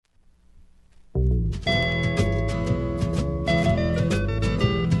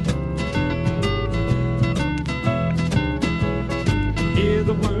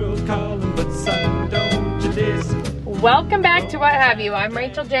Welcome back to What Have You. I'm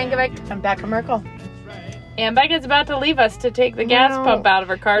Rachel Jankovic. I'm Becca Merkel. And Becca's about to leave us to take the gas pump out of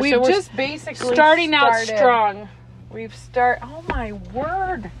her car. We've so we're just basically starting out started. strong. Oh my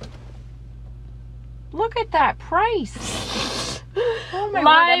word. Look at that price. Oh my word,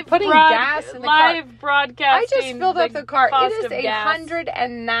 I'm putting gas in the car. Live broadcasting. I just filled up the car. It is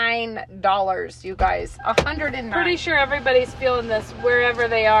 $109, you guys. $109. Pretty sure everybody's feeling this wherever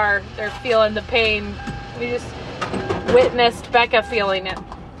they are. They're feeling the pain. We just witnessed Becca feeling it.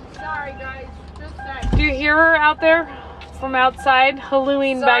 Sorry, guys. Just that. Do you hear her out there from outside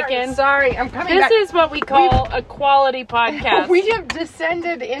hallooing back in? Sorry, I'm coming back. This is what we call a quality podcast. We have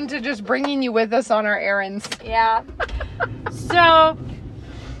descended into just bringing you with us on our errands. Yeah. So,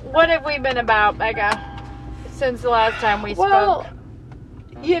 what have we been about, Becca, since the last time we spoke? Well,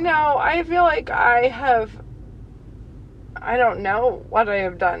 you know, I feel like I don't know what I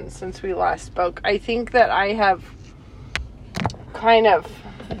have done since we last spoke. I think that I have kind of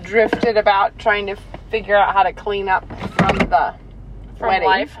drifted about trying to figure out how to clean up from the wedding.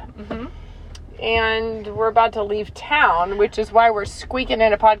 Life. Mm-hmm. And we're about to leave town, which is why we're squeaking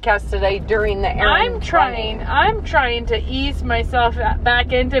in a podcast today during the errand. I'm trying to ease myself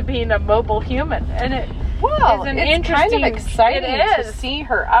back into being a mobile human, and it's kind of exciting to see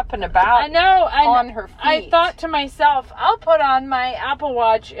her up and about. I know, on her feet. I thought to myself, I'll put on my Apple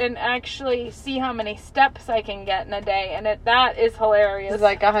Watch and actually see how many steps I can get in a day, and that is hilarious. It's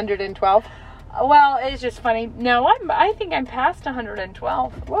like 112. Well, it's just funny. No, I think I'm past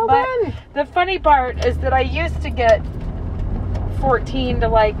 112. Well, but then. The funny part is that I used to get 14 to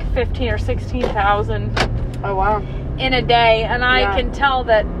like 15 or 16,000. Oh, wow. In a day, and I can tell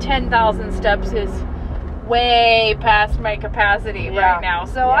that 10,000 steps is way past my capacity right now.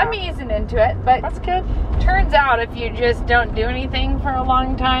 So I'm easing into it, but that's good. Turns out if you just don't do anything for a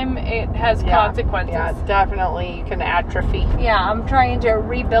long time, it has consequences. Yeah, it's definitely, you can atrophy. Yeah, I'm trying to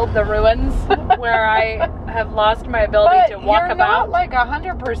rebuild the ruins where I have lost my ability to walk about. You're not like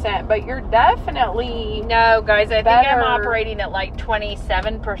 100%, but you're definitely... No, guys, I think I'm operating at like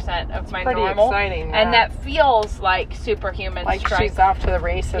 27% of my normal. Pretty exciting, and that feels like superhuman strength. She's off to the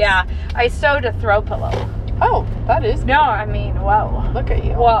races. Yeah, I sewed a throw pillow. Oh, that is good. No, I mean, whoa. Look at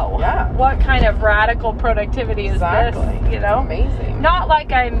you. Whoa. Yeah. What kind of radical productivity is this? You know? Amazing. Not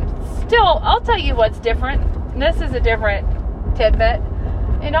like I'll tell you what's different. This is a different tidbit.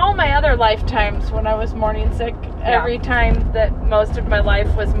 In all my other lifetimes when I was morning sick, every time that most of my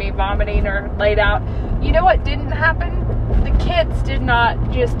life was me vomiting or laid out, you know what didn't happen? The kids did not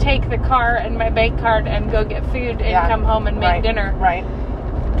just take the car and my bank card and go get food and come home and make dinner. Right.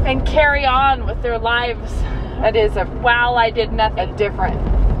 And carry on with their lives. That is while I did nothing. A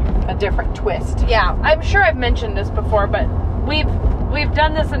different twist. Yeah, I'm sure I've mentioned this before, but we've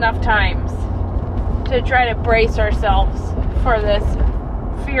done this enough times to try to brace ourselves for this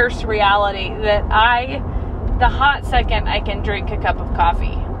fierce reality that the hot second I can drink a cup of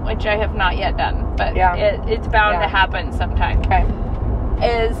coffee, which I have not yet done, but it's bound to happen sometime. Okay.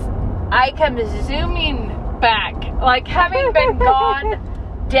 Is I come zooming back, like having been gone,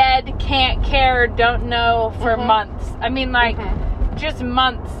 dead, can't care, don't know for months. I mean, like just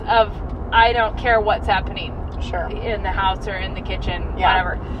months of I don't care what's happening in the house or in the kitchen,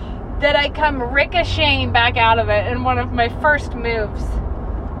 whatever. That I come ricocheting back out of it, and one of my first moves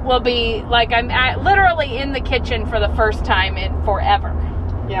will be like I'm literally in the kitchen for the first time in forever.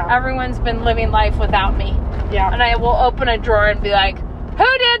 Yeah. Everyone's been living life without me. Yeah. And I will open a drawer and be like,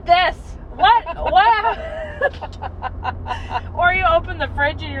 who did this? What? Or you open the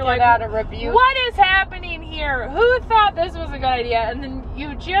fridge and you're like, out a rebuke. What is happening here? Who thought this was a good idea? And then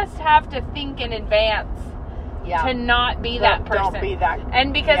you just have to think in advance to not be that person. Don't be that.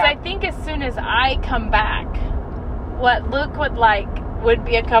 And because I think as soon as I come back, what Luke would like would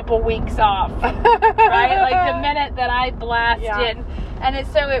be a couple weeks off, right? Like the minute that I blast in. And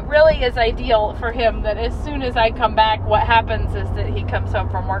so it really is ideal for him that as soon as I come back, what happens is that he comes home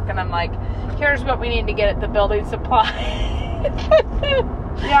from work and I'm like, here's what we need to get at the building supply.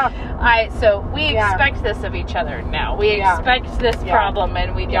 So we expect this of each other now. We expect this problem,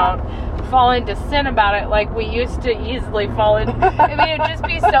 and we don't fall into sin about it like we used to easily fall in. I mean, it'd just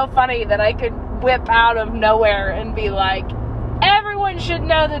be so funny that I could whip out of nowhere and be like, everyone should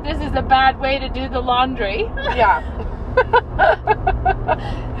know that this is a bad way to do the laundry. Yeah.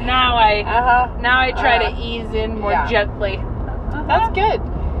 Now I try to ease in more gently. That's good.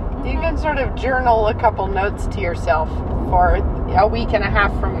 You can sort of journal a couple notes to yourself for a week and a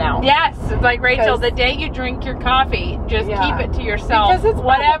half from now. Yes, it's like Rachel, the day you drink your coffee, just keep it to yourself. Because it's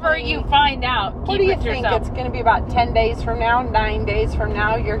whatever you find out, keep it to yourself. What do you think? It's going to be about 10 days from now, 9 days from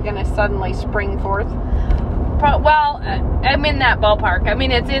now, you're going to suddenly spring forth? I'm in that ballpark. I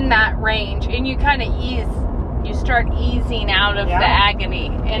mean, it's in that range, and you kind of you start easing out of the agony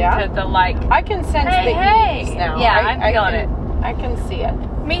into the like. I can sense the ease now. Yeah, I'm feeling it. I can see it.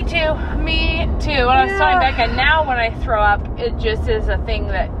 Me too. When I was telling Becca, now when I throw up, it just is a thing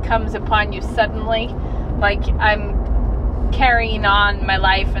that comes upon you suddenly. Like I'm carrying on my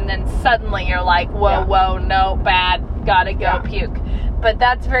life, and then suddenly you're like, whoa, no, bad, gotta go puke. But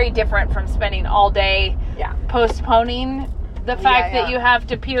that's very different from spending all day postponing the fact that you have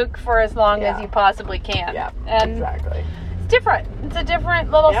to puke for as long as you possibly can. Yeah, and exactly. It's different. It's a different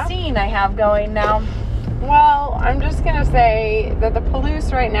little scene I have going now. Well, I'm just going to say that the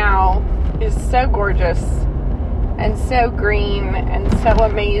Palouse right now is so gorgeous and so green and so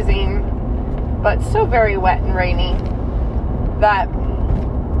amazing, but so very wet and rainy that,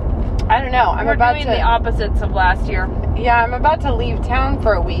 I don't know, We're doing the opposites of last year. Yeah, I'm about to leave town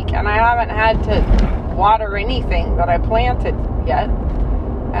for a week, and I haven't had to water anything that I planted yet.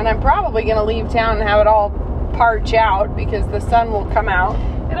 And I'm probably going to leave town and have it all parch out because the sun will come out.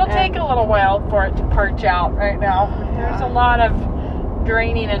 It'll take a little while for it to parch out right now. There's a lot of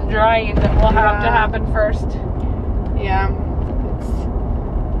draining and drying that will have to happen first. Yeah,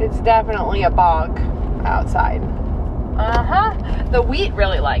 it's definitely a bog outside. The wheat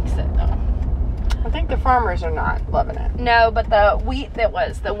really likes it though. I think the farmers are not loving it. No, but the wheat that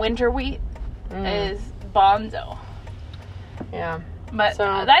was the winter wheat is bonzo. Yeah. But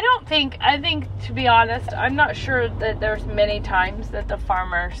I think to be honest, I'm not sure that there's many times that the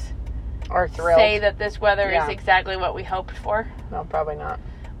farmers are thrilled. Say that this weather is exactly what we hoped for. No, probably not.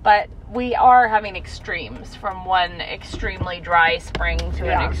 But we are having extremes, from one extremely dry spring to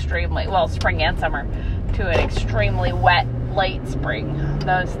an extremely, spring and summer, to an extremely wet late spring.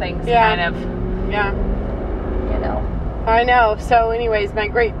 Those things kind of, you know. I know. So anyways, my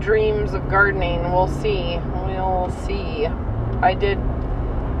great dreams of gardening, we'll see. We'll see. I did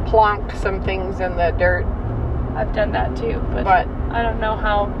plonk some things in the dirt. I've done that too, but I don't know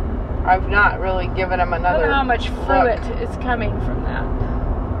how. I've not really given them another. I don't know how much fruit is coming from that.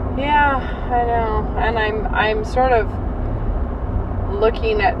 Yeah, I know, and I'm sort of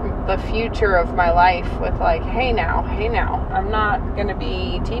looking at the future of my life with like, hey now, I'm not going to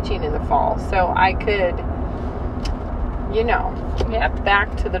be teaching in the fall, so I could,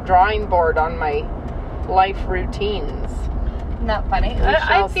 back to the drawing board on my life routines. Not funny.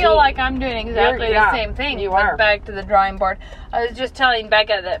 I feel like I'm doing exactly the same thing. You are. Back to the drawing board. I was just telling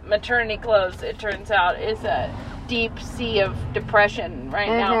Becca that maternity clothes, it turns out, is a deep sea of depression right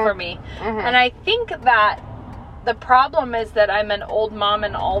now for me. And I think that the problem is that I'm an old mom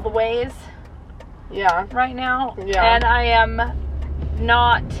in all the ways. Yeah. Right now. Yeah. And I am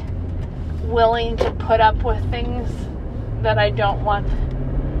not willing to put up with things that I don't want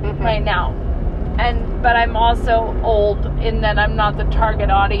right now. But I'm also old in that I'm not the target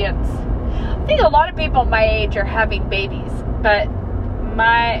audience. I think a lot of people my age are having babies, but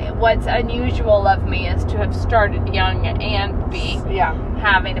what's unusual of me is to have started young and be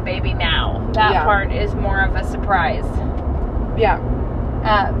having a baby now. That part is more of a surprise. Yeah.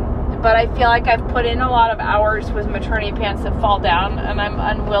 But I feel like I've put in a lot of hours with maternity pants that fall down, and I'm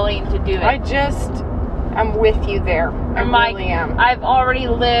unwilling to do it. I'm with you there. I really am. I've already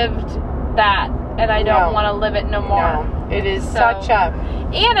lived that, and I don't want to live it no more. No, it is such a...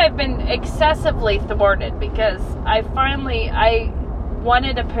 And I've been excessively thwarted because I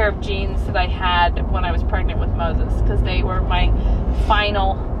wanted a pair of jeans that I had when I was pregnant with Moses, because they were my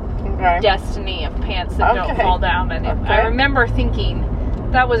final destiny of pants that don't fall down. And I remember thinking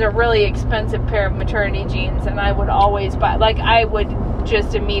that was a really expensive pair of maternity jeans, and I would always buy, I would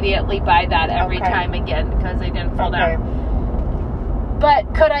just immediately buy that every time again because they didn't fall down.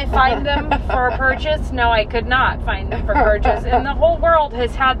 But could I find them for a purchase? No, I could not find them for purchase. And the whole world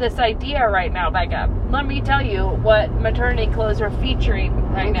has had this idea right now, Becca. Let me tell you what maternity clothes are featuring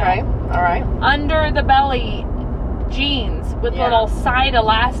right now. All right. Under the belly jeans with little side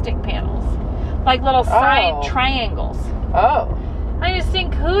elastic panels. Like little side triangles. Oh. I just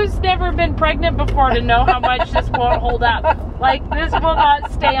think, who's never been pregnant before to know how much this won't hold up? This will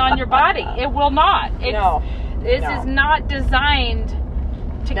not stay on your body. It will not. This is not designed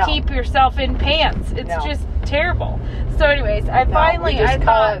to keep yourself in pants. It's just terrible. So anyways, I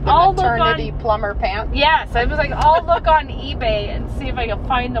thought I'll maternity plumber pants. Yes, I was like, I'll look on eBay and see if I can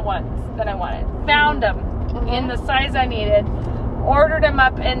find the ones that I wanted. Found them in the size I needed. Ordered them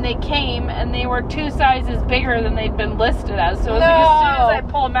up, and they came, and they were 2 sizes bigger than they'd been listed as. So as soon as I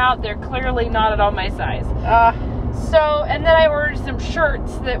pull them out, they're clearly not at all my size. And then I ordered some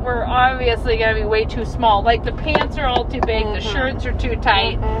shirts that were obviously going to be way too small. The pants are all too big, the shirts are too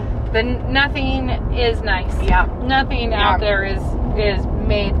tight. nothing is nice. Yeah. Nothing out there is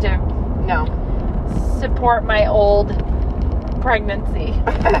made to No. support my old pregnancy.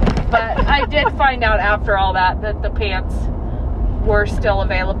 But I did find out after all that the pants were still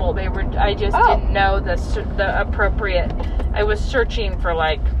available. I just didn't know the appropriate. I was searching for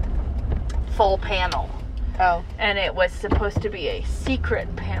like full panel. Oh. And it was supposed to be a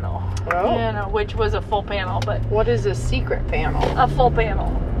secret panel. Oh. You know, which was a full panel, but What is a secret panel? a full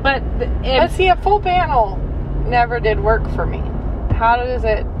panel. But Let's see, a full panel never did work for me. How does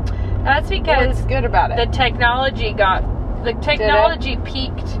it? that's because What's good about the it? technology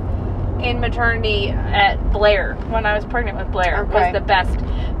peaked in maternity at Blair when I was pregnant with Blair. Okay. Was the best.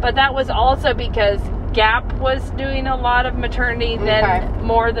 But that was also because Gap was doing a lot of maternity then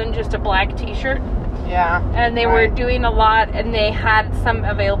more than just a black t-shirt. Yeah. And they were doing a lot, and they had some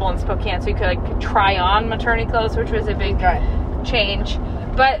available in Spokane, so you could like try on maternity clothes, which was a big change.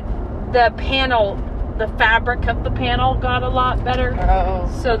 But the panel, the fabric of the panel got a lot better,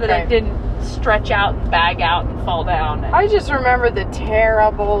 so that it didn't stretch out and bag out and fall down. I just remember the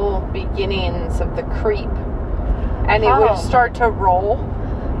terrible beginnings of the creep, and it would start to roll,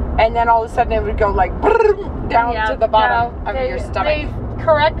 and then all of a sudden it would go like down to the bottom of your stomach. They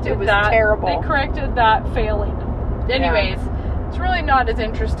corrected It was that. terrible. They corrected that failing. Anyways, it's really not as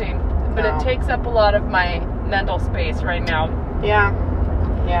interesting, but it takes up a lot of my mental space right now. Yeah.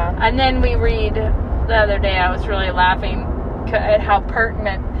 Yeah. And then we read the other day, I was really laughing at how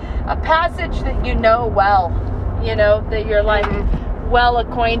pertinent a passage that you know well, you know, that you're like well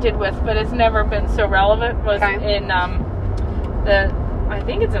acquainted with, but it's never been so relevant, was in I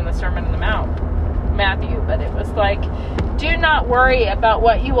think it's in the Sermon on the Mount, Matthew, but it was like, do not worry about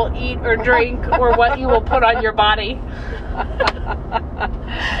what you will eat or drink or what you will put on your body.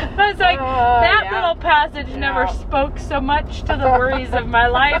 I was like, that little passage never spoke so much to the worries of my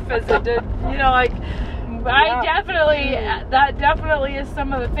life as it did, you know, like, that definitely is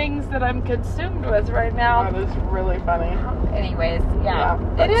some of the things that I'm consumed with right now. That is really funny. Anyways,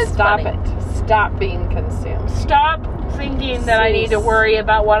 it is Stop funny. it. Stop being consumed. Stop thinking that I need to worry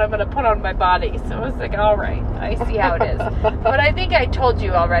about what I'm going to put on my body. So I was like, all right, I see how it is. But I think I told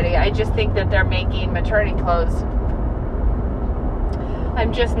you already. I just think that they're making maternity clothes.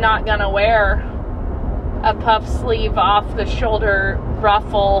 I'm just not going to wear a puff sleeve off the shoulder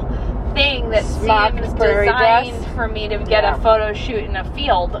ruffle thing that Smock seems prairie designed dress. for me to get a photo shoot in a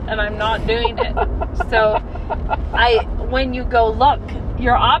field, and I'm not doing it. So when you go look,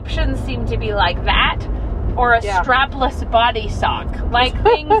 your options seem to be like that or a strapless body sock, like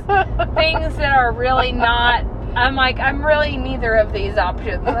things that are really not. I'm like, I'm really neither of these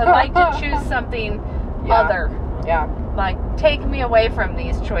options. I'd like to choose something other. Yeah. Like, take me away from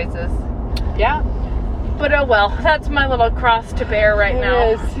these choices. Yeah. But oh well, that's my little cross to bear right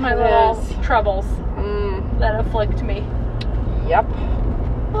now. My little troubles that afflict me. Yep.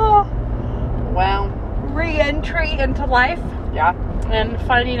 Oh, well, re-entry into life. Yeah. And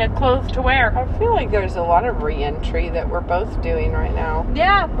finding a clothes to wear. I feel like there's a lot of re-entry that we're both doing right now.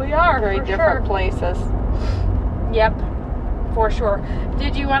 Yeah, we are. Very different places. Yep, for sure.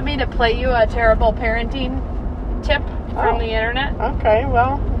 Did you want me to play you a terrible parenting tip from the internet? Okay,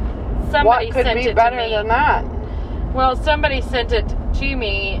 well, somebody what could sent be it better to me. than that? Well, somebody sent it to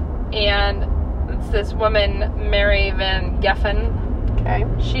me, and it's this woman, Mary Van Geffen. Okay.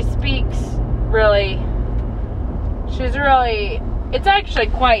 She speaks it's actually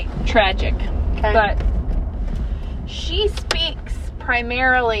quite tragic. Okay. But she speaks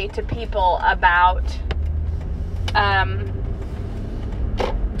primarily to people about,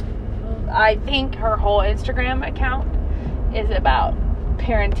 I think her whole Instagram account is about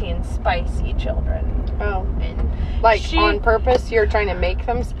parenting spicy children. Oh. And like on purpose, you're trying to make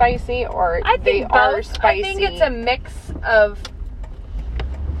them spicy, or they are spicy? I think it's a mix of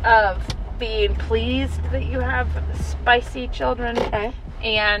being pleased that you have spicy children,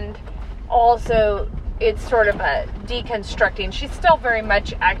 and also it's sort of a deconstructing. She's still very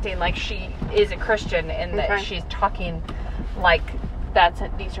much acting like she is a Christian in that she's talking like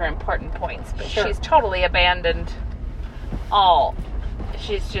these are important points, but she's totally abandoned all.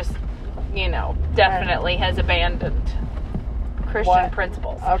 She's just, definitely has abandoned Christian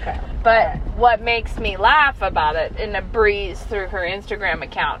principles. Okay. But what makes me laugh about it in a breeze through her Instagram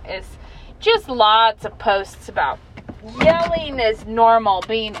account is just lots of posts about yelling is normal,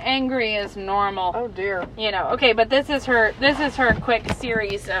 being angry is normal. Oh dear. Okay, but this is her quick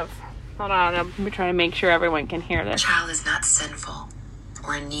series of, hold on, I'm trying to make sure everyone can hear this. A child is not sinful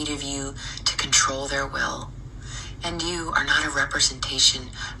or in need of you to control their will, and you are not a representation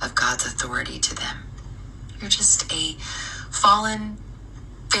of God's authority to them. You're just a fallen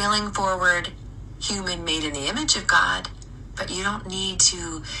failing forward human made in the image of God, but you don't need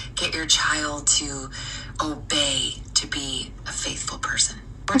to get your child to obey to be a faithful person.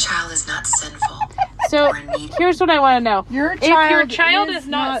 Your child is not sinful. So here's what I want to know. If your child is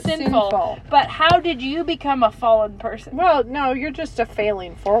not sinful, but how did you become a fallen person? Well, no, you're just a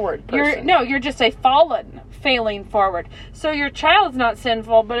failing forward person. You're just a fallen failing forward. So your child's not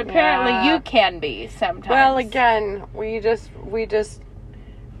sinful, but apparently you can be sometimes. Well, again, we just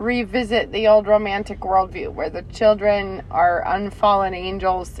revisit the old romantic worldview where the children are unfallen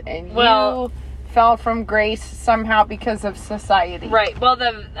angels and you fell from grace somehow because of society. Right. Well,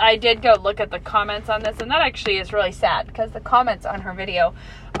 I did go look at the comments on this, and that actually is really sad because the comments on her video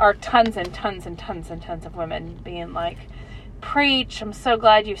are tons and tons and tons and tons of women being like, preach, I'm so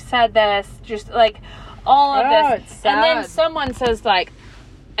glad you said this. Just like all of this. It's sad. And then someone says like,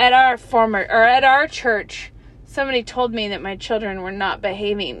 at our church, somebody told me that my children were not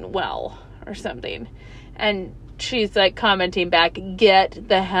behaving well or something. And she's like commenting back, get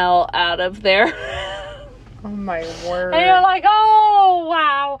the hell out of there. Oh my word. And you're like, oh,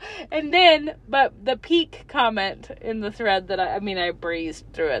 wow. And then, but the peak comment in the thread that I breezed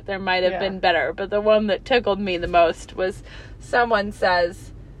through it. There might have been better. But the one that tickled me the most was someone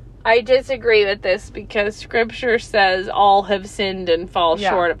says, I disagree with this because scripture says all have sinned and fall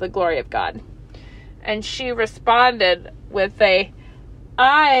short of the glory of God. And she responded with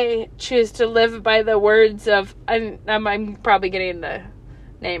I choose to live by the words of, I'm probably getting the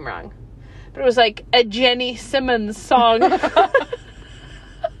name wrong, but it was like a Jenny Simmons song.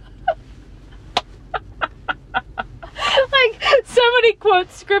 Like somebody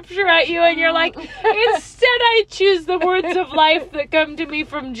quotes scripture at you and you're like, instead I choose the words of life that come to me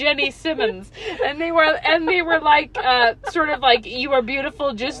from Jenny Simmons. And they were like, sort of like, you are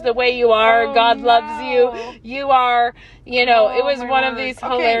beautiful just the way you are. God loves you. You are, it was one of these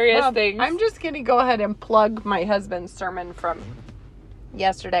hilarious things. I'm just going to go ahead and plug my husband's sermon from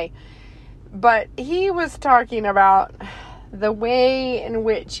yesterday. But he was talking about the way in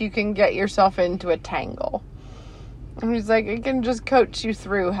which you can get yourself into a tangle. And he's like, I can just coach you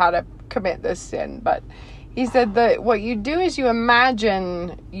through how to commit this sin. But he said that what you do is you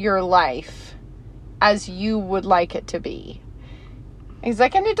imagine your life as you would like it to be. He's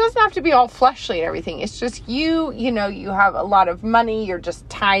like, and it doesn't have to be all fleshly and everything. It's just you have a lot of money. You're just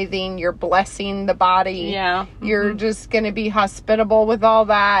tithing. You're blessing the body. Yeah. You're just going to be hospitable with all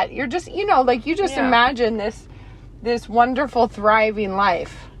that. You're just, imagine this wonderful, thriving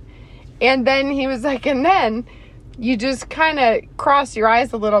life. And then he was like, and then you just kind of cross your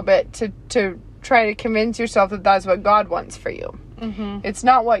eyes a little bit to try to convince yourself that that's what God wants for you. Mm-hmm. It's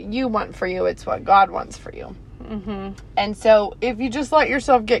not what you want for you. It's what God wants for you. Mm-hmm. And so if you just let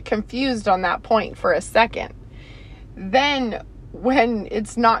yourself get confused on that point for a second, then when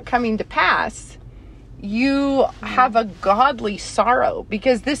it's not coming to pass, you have a godly sorrow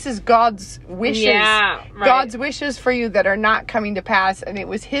because this is God's wishes. Yeah, right. God's wishes for you that are not coming to pass. And it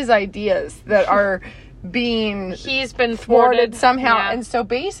was his ideas that are he's been thwarted somehow. Yeah. And so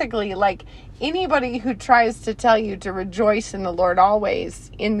basically, like, anybody who tries to tell you to rejoice in the Lord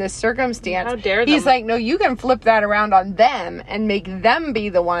always in this circumstance, how dare them. He's like, no, you can flip that around on them and make them be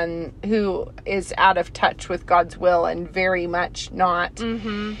the one who is out of touch with God's will and very much not.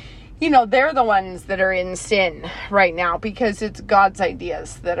 Mm-hmm. They're the ones that are in sin right now because it's God's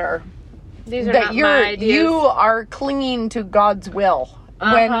ideas that are. These are not my ideas. You are clinging to God's will.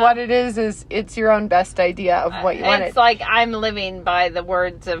 When what it is it's your own best idea of what you want. It's like I'm living by the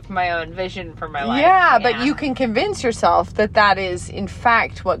words of my own vision for my life. Yeah, but you can convince yourself that is, in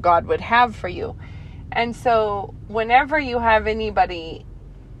fact, what God would have for you. And so whenever you have anybody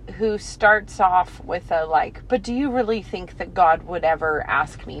who starts off with but do you really think that God would ever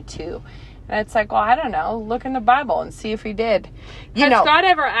ask me to? And it's like, well, I don't know. Look in the Bible and see if he did. Has God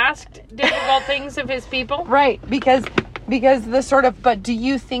ever asked difficult things of his people? Right, because the sort of, but do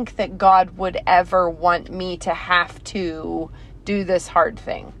you think that God would ever want me to have to do this hard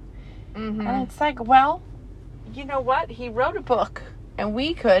thing? Mm-hmm. And it's like, well, you know what? He wrote a book, and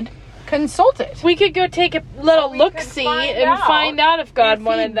we could consult it. We could go take a little look-see and find out if God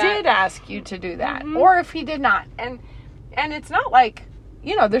wanted that. If he did ask you to do that, or if he did not. And it's not like,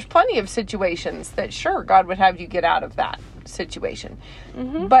 there's plenty of situations that, sure, God would have you get out of that situation.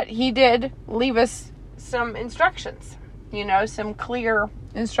 Mm-hmm. But he did leave us some instructions. Some clear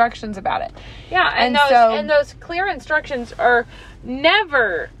instructions about it. Yeah, and those clear instructions are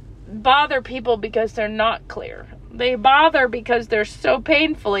never bother people because they're not clear. They bother because they're so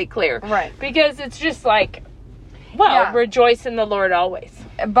painfully clear. Right. Because it's just like, rejoice in the Lord always.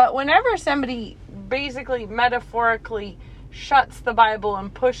 But whenever somebody basically metaphorically shuts the Bible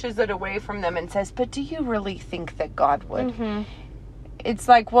and pushes it away from them and says, but do you really think that God would? Mm-hmm. It's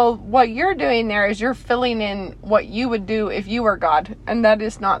like, well, what you're doing there is you're filling in what you would do if you were God, and that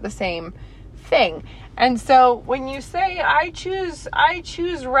is not the same thing. And so when you say, I choose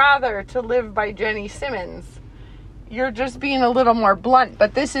rather to live by Jenny Simmons, you're just being a little more blunt.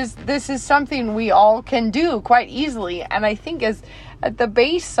 But this is something we all can do quite easily, and I think is at the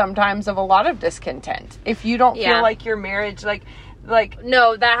base sometimes of a lot of discontent. If you don't feel like your marriage, like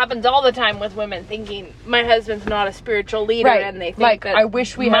no, that happens all the time with women thinking my husband's not a spiritual leader, right, and they think like, that I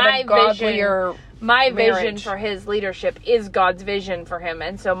wish we had a godlier my vision marriage. for his leadership is God's vision for him,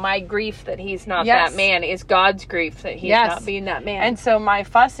 and so my grief that he's not that man is God's grief that he's not being that man. And so my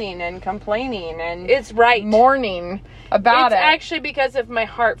fussing and complaining and it's right mourning about it's it. actually because of my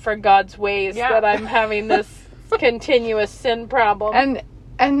heart for God's ways that I'm having this continuous sin problem.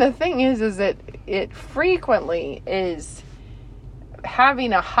 And the thing is that it frequently is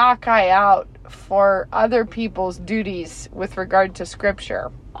having a hawkeye out for other people's duties with regard to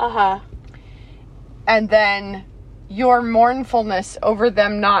Scripture. And then your mournfulness over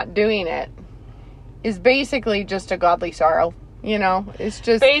them not doing it is basically just a godly sorrow. You know, it's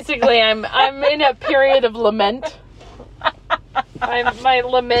just basically I'm in a period of lament. My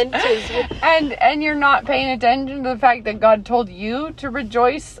lament is and you're not paying attention to the fact that God told you to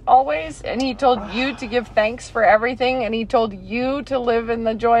rejoice always, and he told you to give thanks for everything, and he told you to live in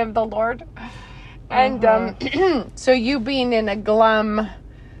the joy of the Lord. And so you being in a glum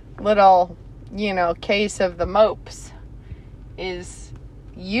little, case of the mopes is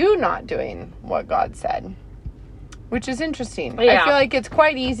you not doing what God said, which is interesting. I feel like it's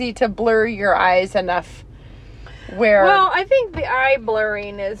quite easy to blur your eyes enough where... Well, I think the eye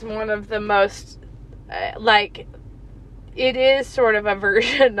blurring is one of the most, it is sort of a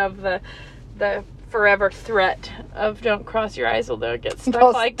version of the forever threat of don't cross your eyes or they'll get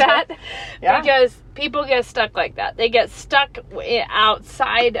stuck like that. Because people get stuck like that. They get stuck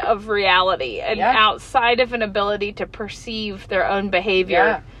outside of reality and outside of an ability to perceive their own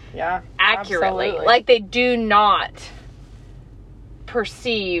behavior accurately. Absolutely. Like they do not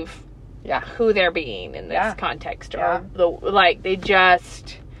perceive who they're being in this context, or they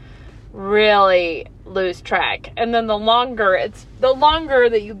just really lose track. And then the longer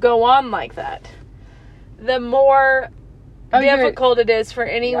that you go on like that, the more difficult it is for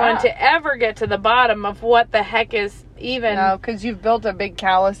anyone to ever get to the bottom of what the heck is even. No, because you've built a big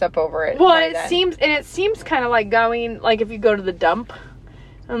callus up over it. Well, it seems kind of like going, like if you go to the dump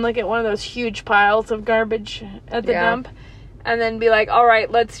and look at one of those huge piles of garbage at the dump, and then be like, all right,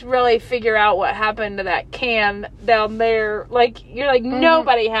 let's really figure out what happened to that can down there. Like, you're like,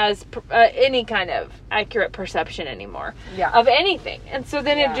 nobody has any kind of accurate perception anymore of anything. And so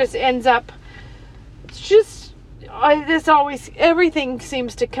then it just ends up, everything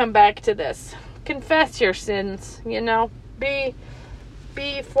seems to come back to this. Confess your sins,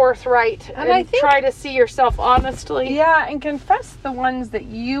 be forthright and try to see yourself honestly. Yeah, and confess the ones that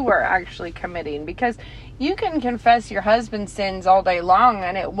you are actually committing, because you can confess your husband's sins all day long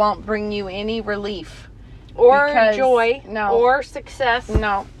and it won't bring you any relief or joy or success.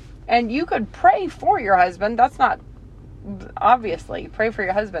 No. And you could pray for your husband. That's not, obviously, pray for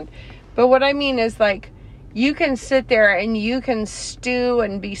your husband. But what I mean is, like, you can sit there and you can stew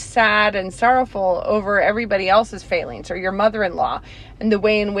and be sad and sorrowful over everybody else's failings, or your mother-in-law and the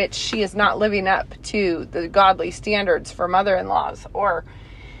way in which she is not living up to the godly standards for mother-in-laws, or,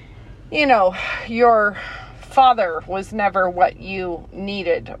 your father was never what you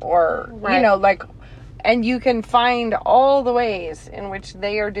needed, or, and you can find all the ways in which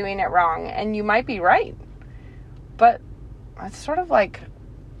they are doing it wrong, and you might be right. But it's sort of like,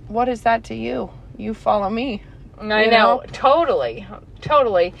 what is that to you? You follow me. I know. Totally.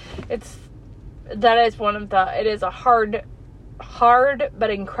 It is a hard but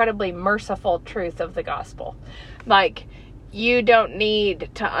incredibly merciful truth of the gospel. Like, you don't need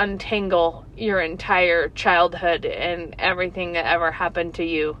to untangle your entire childhood and everything that ever happened to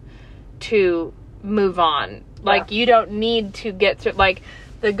you to move on. Like, you don't need to get through, like,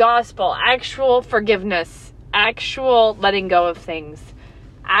 the gospel, actual forgiveness, actual letting go of things,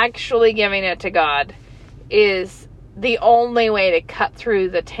 actually giving it to God is the only way to cut through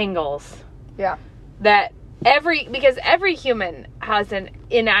the tangles. Yeah. Because every human has an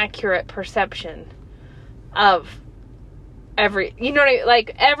inaccurate perception of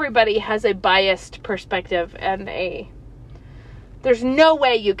everybody has a biased perspective, and there's no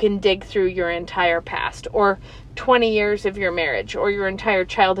way you can dig through your entire past or 20 years of your marriage or your entire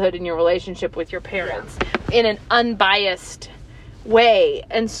childhood and your relationship with your parents in an unbiased way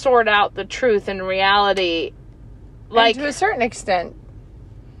and sort out the truth and reality Like, and to a certain extent,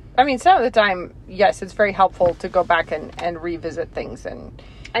 I mean, some of the time, yes, it's very helpful to go back and revisit things and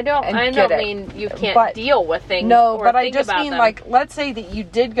I don't get it. mean you can't But- deal with things. no, or but I think just about mean them. like, let's say that you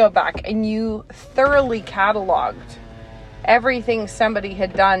did go back and you thoroughly cataloged everything somebody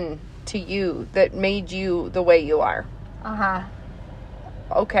had done to you that made you the way you are.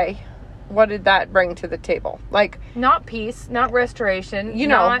 Okay, what did that bring to the table? Like, not peace, not restoration, You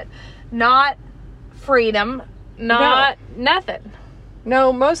know. not freedom, not nothing.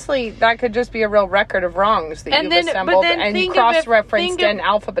 no, mostly that could just be a real record of wrongs that And you've then- but assembled then and think of if- cross-referenced think of- and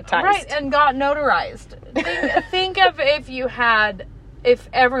alphabetized. Right, and got notarized. Think of if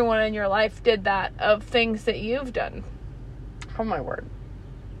everyone in your life did that of things that you've done. Oh my word.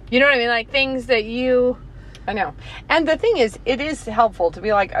 You know what I mean? Like things that you... I know. And the thing is, it is helpful to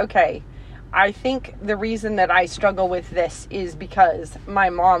be like, okay, I think the reason that I struggle with this is because my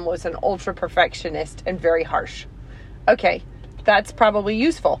mom was an ultra perfectionist and very harsh. Okay, that's probably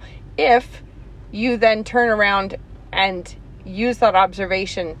useful. If you then turn around and use that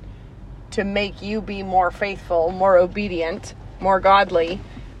observation to make you be more faithful, more obedient, more godly,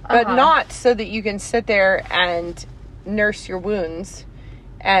 but not so that you can sit there and nurse your wounds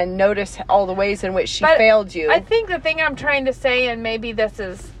and notice all the ways in which she But failed you. I think the thing I'm trying to say, and maybe this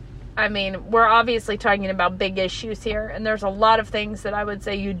is, I mean, we're obviously talking about big issues here, and there's a lot of things that I would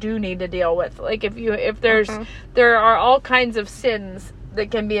say you do need to deal with. Like there are all kinds of sins that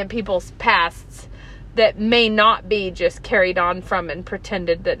can be in people's pasts that may not be just carried on from and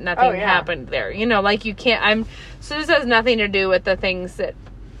pretended that nothing happened there. You know, like you can't, so this has nothing to do with the things that,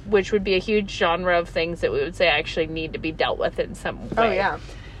 which would be a huge genre of things that we would say actually need to be dealt with in some way. Oh,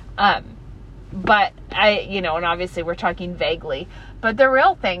 yeah. But and obviously we're talking vaguely, but the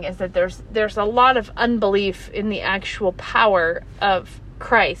real thing is that there's a lot of unbelief in the actual power of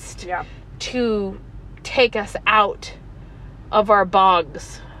Christ to take us out of our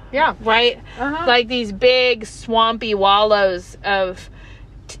bogs. Yeah. Right? Like these big swampy wallows of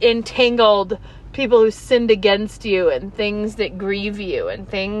entangled people who sinned against you and things that grieve you and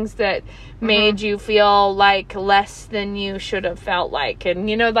things that made you feel like less than you should have felt like. And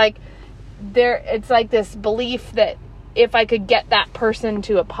it's like this belief that if I could get that person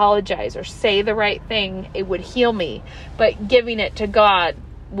to apologize or say the right thing, it would heal me. But giving it to God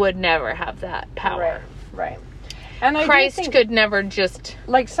would never have that power. Right. And I Christ do think, could never just...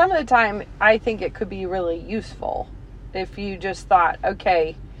 like, some of the time, I think it could be really useful if you just thought,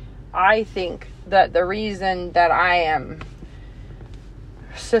 okay, I think that the reason that I am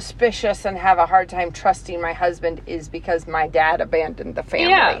suspicious and have a hard time trusting my husband is because my dad abandoned the family.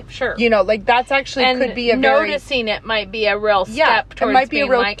 Yeah, sure. Like, that's actually could be a noticing it might be a real step towards it might be being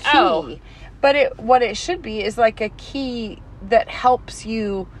a real like, key. But what it should be is like a key that helps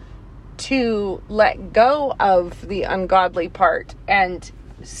you to let go of the ungodly part and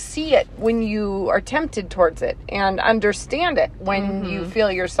see it when you are tempted towards it and understand it when you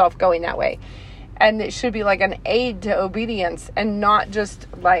feel yourself going that way. And it should be like an aid to obedience and not just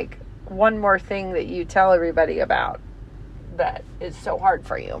like one more thing that you tell everybody about that is so hard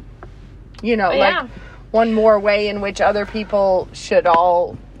for you. Like one more way in which other people should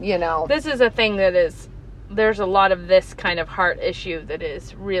all, This is a thing that is... There's a lot of this kind of heart issue that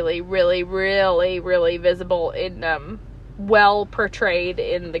is really, really, really, really visible in... well portrayed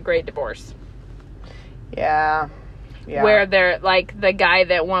in The Great Divorce. Yeah. Where they're like the guy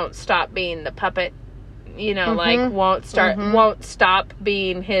that won't stop being the puppet, like won't stop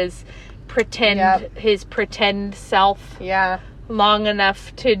being his pretend self long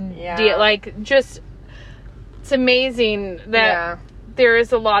enough to deal, like, just, it's amazing that there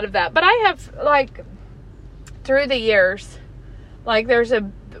is a lot of that. But I have, like, through the years, like, there's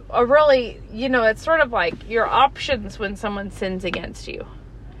a really, it's sort of like your options when someone sins against you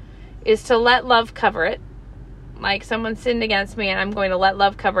is to let love cover it. Like, someone sinned against me and I'm going to let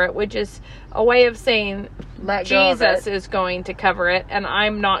love cover it, which is a way of saying Jesus is going to cover it and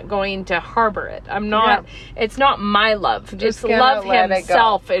I'm not going to harbor it. It's not my love. It's love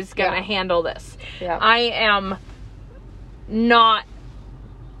himself is going to handle this. Yeah. I am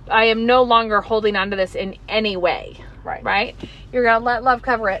no longer holding on to this in any way. Right? You're going to let love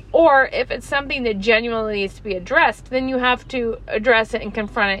cover it. Or if it's something that genuinely needs to be addressed, then you have to address it and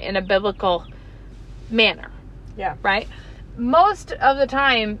confront it in a biblical manner. Yeah. Right? Most of the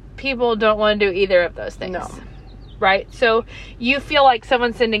time, people don't want to do either of those things. No. Right? So you feel like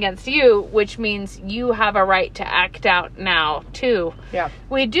someone sinned against you, which means you have a right to act out now, too. Yeah.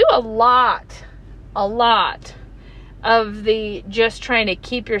 We do a lot the just trying to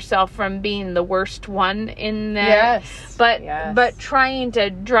keep yourself from being the worst one in that. Yes. But trying to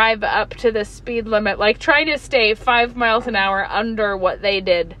drive up to the speed limit, like trying to stay 5 miles an hour under what they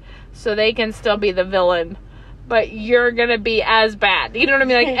did so they can still be the villain, but you're going to be as bad. You know what I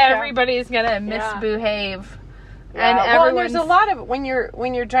mean? Like everybody's going to misbehave. And there's a lot of when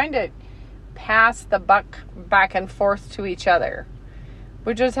you're trying to pass the buck back and forth to each other,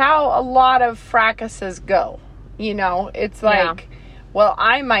 which is how a lot of fracases go. You know, it's like, well,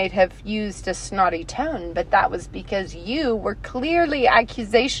 I might have used a snotty tone, but that was because you were clearly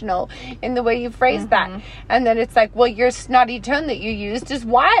accusational in the way you phrased that. And then it's like, well, your snotty tone that you used is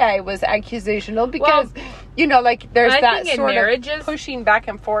why I was accusational, because, you know, like there's that sort of pushing back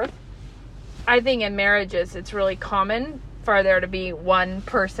and forth. I think in marriages, it's really common for there to be one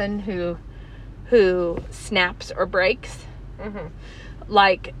person who snaps or breaks.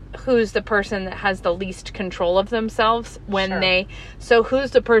 Like, who's the person that has the least control of themselves when so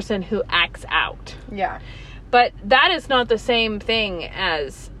who's the person who acts out? Yeah. But that is not the same thing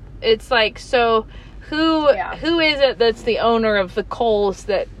as, it's like, so who is it that's the owner of the coals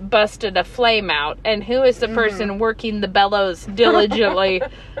that busted a flame out? And who is the person working the bellows diligently?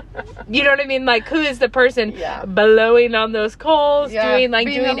 You know what I mean? Like, who is the person blowing on those coals, doing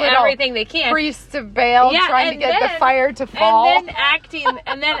everything they can? Priest of Baal, trying to get the fire to fall.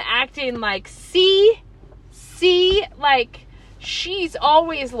 And then acting like, see, like, she's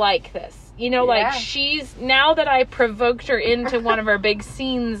always like this. You know, like, she's, now that I provoked her into one of our big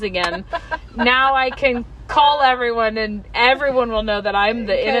scenes again, now I can call everyone and everyone will know that I'm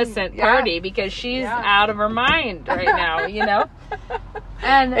the innocent party because she's out of her mind right now, you know?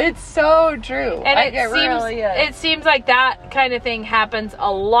 And it's so true. And it seems like that kind of thing happens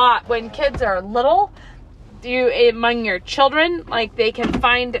a lot when kids are little. Among your children, like, they can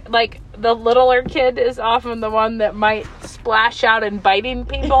find, like, the littler kid is often the one that might splash out and biting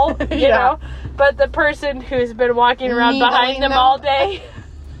people, you know, but the person who's been walking around behind them all day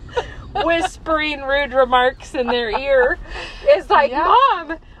whispering rude remarks in their ear is like,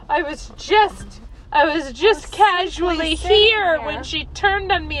 Mom, I was just casually here when she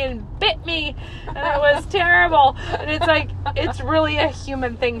turned on me and bit me, and it was terrible. And it's like, it's really a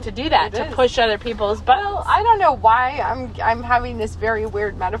human thing to do that, to push other people's buttons. Well, I don't know why I'm having this very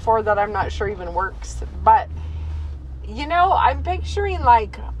weird metaphor that I'm not sure even works, but, you know, I'm picturing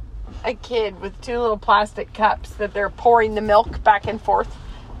like a kid with two little plastic cups that they're pouring the milk back and forth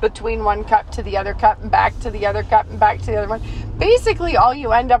between one cup to the other cup and back to the other cup and back to the other one. Basically, all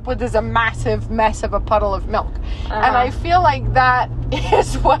you end up with is a massive mess of a puddle of milk. And I feel like that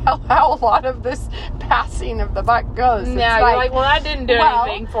is how a lot of this passing of the buck goes. Yeah, you're like, well, that didn't do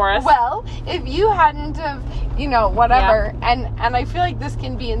anything for us. Well, if you hadn't have, you know, whatever. And I feel like this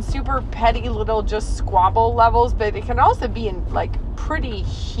can be in super petty little just squabble levels, but it can also be in like pretty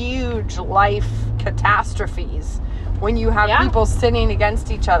huge life catastrophes. When you have people sitting against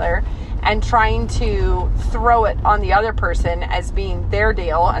each other and trying to throw it on the other person as being their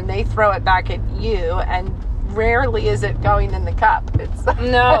deal, and they throw it back at you, and rarely is it going in the cup. It's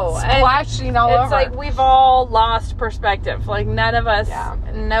splashing all over. It's like we've all lost perspective. Like, none of us,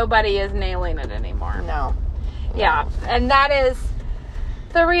 nobody is nailing it anymore. No. Yeah, and that is,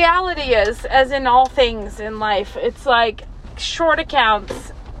 the reality is, as in all things in life, it's like, short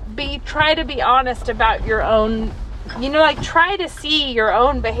accounts, try to be honest about your own. You know, like, try to see your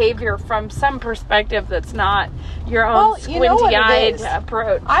own behavior from some perspective that's not your own squinty-eyed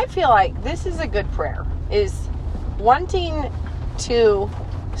approach. I feel like this is a good prayer, is wanting to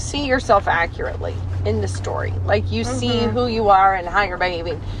see yourself accurately in the story. Like, you see who you are and how you're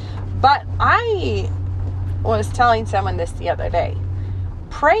behaving. But I was telling someone this the other day.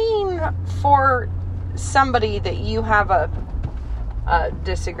 Praying for somebody that you have a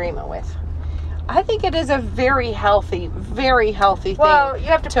disagreement with, I think it is a very healthy thing. Well, you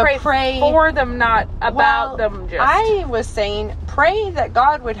have to pray for them, not about them. Just. I was saying, pray that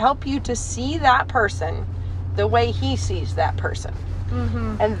God would help you to see that person the way He sees that person.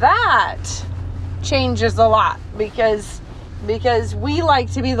 And that changes a lot, because we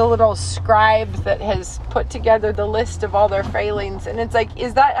like to be the little scribe that has put together the list of all their failings. And it's like,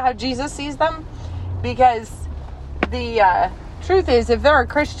 is that how Jesus sees them? Because the truth is, if they're a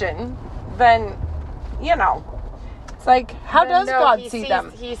Christian, then, you know, it's like, how does God see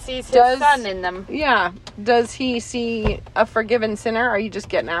them? He sees His Son in them. Yeah. Does He see a forgiven sinner? Or are you just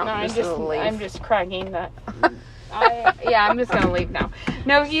getting out? No, I'm just cracking that. I'm just going to leave now.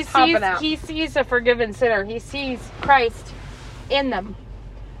 No, He sees a forgiven sinner. He sees Christ in them.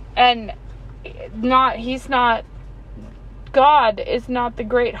 And God is not the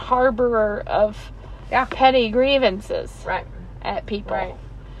great harborer of Yeah. petty grievances Right. at people. Right.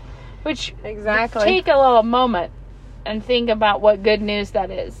 Which, Exactly. take a little moment and think about what good news that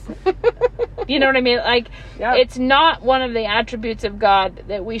is. You know what I mean? Like, Yeah. it's not one of the attributes of God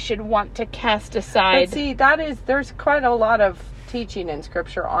that we should want to cast aside. But see, there's quite a lot of teaching in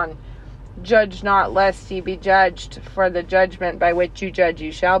Scripture on judge not lest ye be judged, for the judgment by which you judge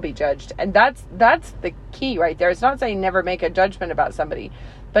you shall be judged. And that's the key right there. It's not saying never make a judgment about somebody,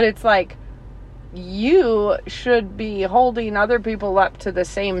 but it's like you should be holding other people up to the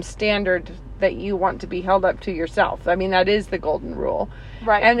same standard that you want to be held up to yourself. I mean, that is the golden rule.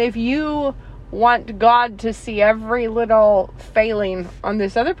 Right. And if you want God to see every little failing on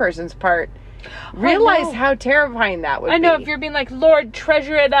this other person's part, realize how terrifying that would be. I know, if you're being like, Lord,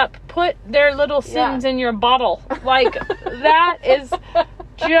 treasure it up, put their little sins in your bottle. Like, that is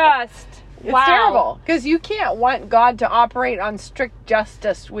just, It's wow. terrible. Because you can't want God to operate on strict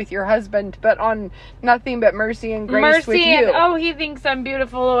justice with your husband, but on nothing but mercy and grace with Mercy you. and, oh, he thinks I'm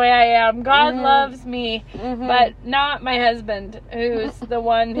beautiful the way I am. God loves me, but not my husband, who's the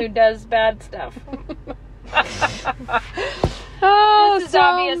one who does bad stuff. Oh, This is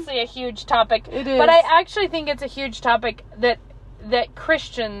obviously a huge topic. It is. But I actually think it's a huge topic that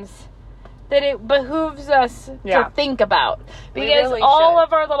Christians, that it behooves us Yeah. to think about. We Because really all should.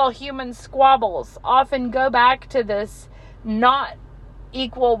 of our little human squabbles often go back to this not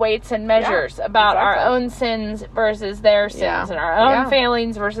equal weights and measures about our exactly. own sins versus their sins, Yeah. and our own Yeah.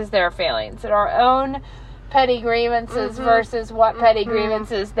 failings versus their failings, and our own petty grievances versus what petty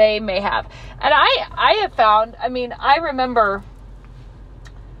grievances they may have. And I have found, I remember,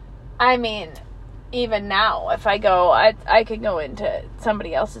 even now, if I go, I could go into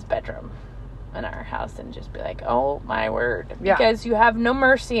somebody else's bedroom in our house and just be like, oh my word. Yeah. Because you have no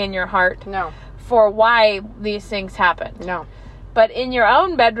mercy in your heart No. for why these things happen. No. But in your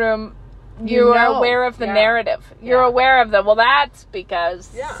own bedroom, you You are know. aware of the Yeah. narrative. You're Yeah. aware of well, that's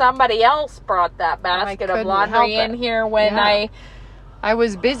because Yeah. somebody else brought that basket of couldn't laundry help in it. here when Yeah. I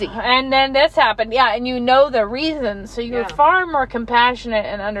was busy. and then this happened. Yeah, and you know the reason. So you're Yeah. far more compassionate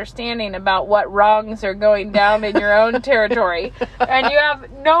and understanding about what wrongs are going down in your own territory. And you have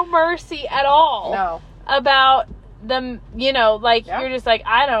no mercy at all No. about them, like, Yeah. you're just like,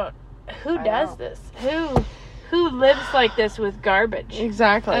 who does know. this? Who lives like this with garbage?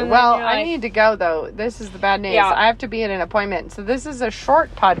 Exactly. And then Well, you're I like- need to go, though. This is the bad news. Yeah. I have to be at an appointment. So this is a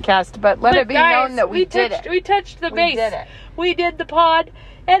short podcast, but let But it be guys, known that we did touched, it. We touched the We base. did it. We did the pod.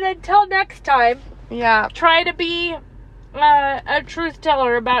 And until next time, Yeah. try to be a truth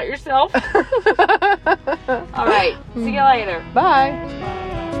teller about yourself. All right. See you later. Bye.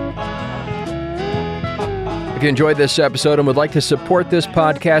 If you enjoyed this episode and would like to support this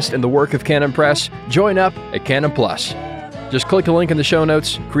podcast and the work of Canon Press, join up at Canon Plus. Just click the link in the show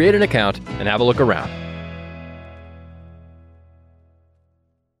notes, create an account, and have a look around.